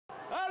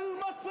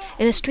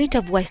In the street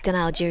of western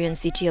Algerian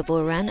city of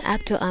Oran,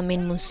 actor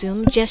Amin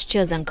Moussoum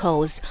gestures and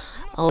calls,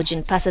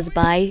 urging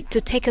passers-by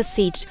to take a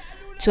seat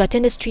to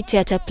attend a street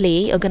theatre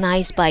play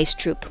organized by his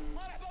troupe.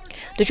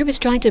 The troupe is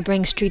trying to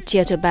bring street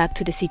theatre back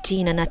to the city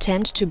in an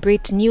attempt to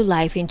breathe new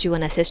life into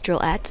an ancestral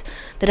art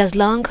that has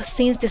long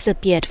since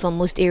disappeared from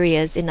most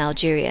areas in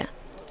Algeria.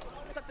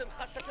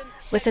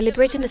 We're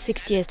celebrating the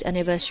 60th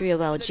anniversary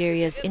of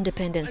Algeria's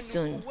independence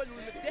soon,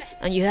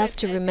 and you have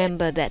to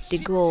remember that de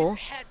Gaulle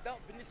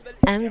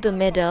and the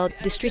medal,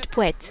 the street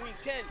poet,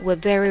 were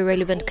very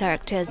relevant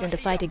characters in the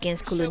fight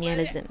against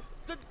colonialism.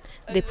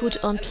 They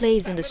put on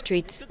plays in the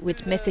streets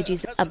with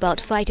messages about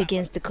fight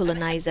against the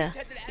colonizer.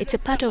 It's a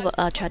part of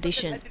our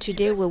tradition.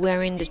 Today we're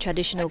wearing the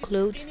traditional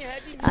clothes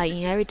I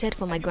inherited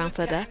from my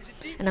grandfather,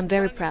 and I'm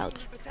very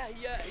proud.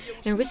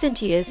 In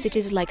recent years,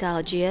 cities like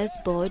Algiers,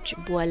 Borj,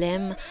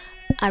 Boualem,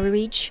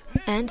 Arich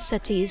and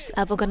Satifs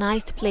have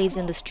organized plays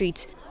in the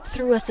streets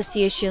through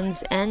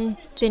associations, and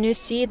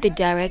Senussi, the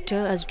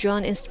director, has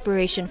drawn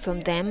inspiration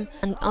from them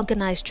and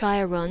organized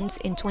trial runs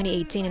in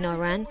 2018 in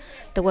Oran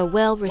that were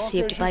well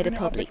received by the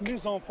public.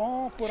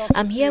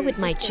 I'm here with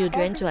my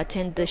children to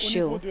attend the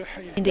show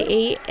in the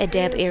A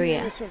Edeb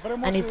area,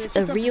 and it's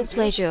a real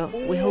pleasure.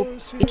 We hope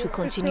it will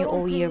continue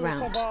all year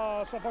round.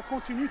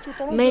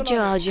 Major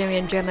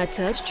Algerian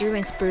dramaturgs drew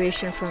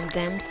inspiration from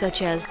them,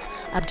 such as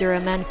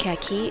Abdurrahman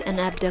Kaki and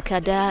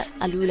Abdelkader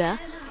Aloula,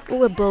 who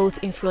were both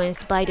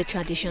influenced by the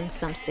tradition,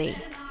 some say.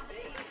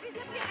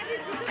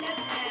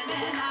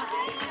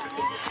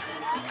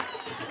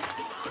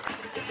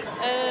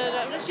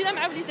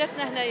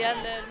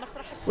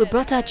 We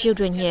brought our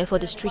children here for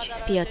the street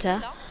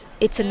theatre.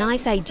 It's a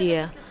nice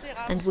idea,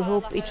 and we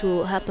hope it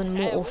will happen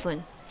more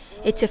often.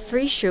 It's a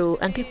free show,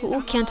 and people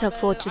who can't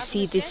afford to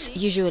see this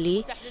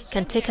usually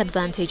can take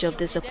advantage of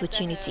this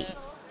opportunity.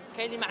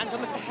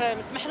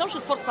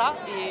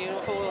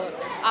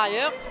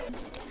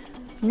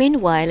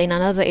 Meanwhile, in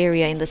another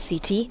area in the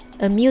city,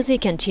 a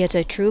music and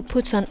theatre troupe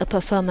puts on a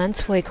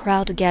performance for a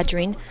crowd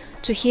gathering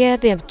to hear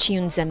their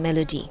tunes and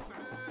melody.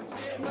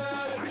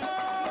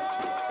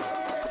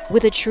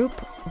 With the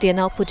troupe, they are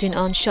now putting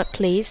on short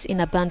plays in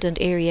abandoned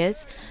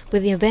areas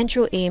with the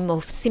eventual aim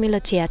of similar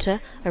theatre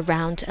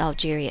around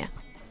Algeria.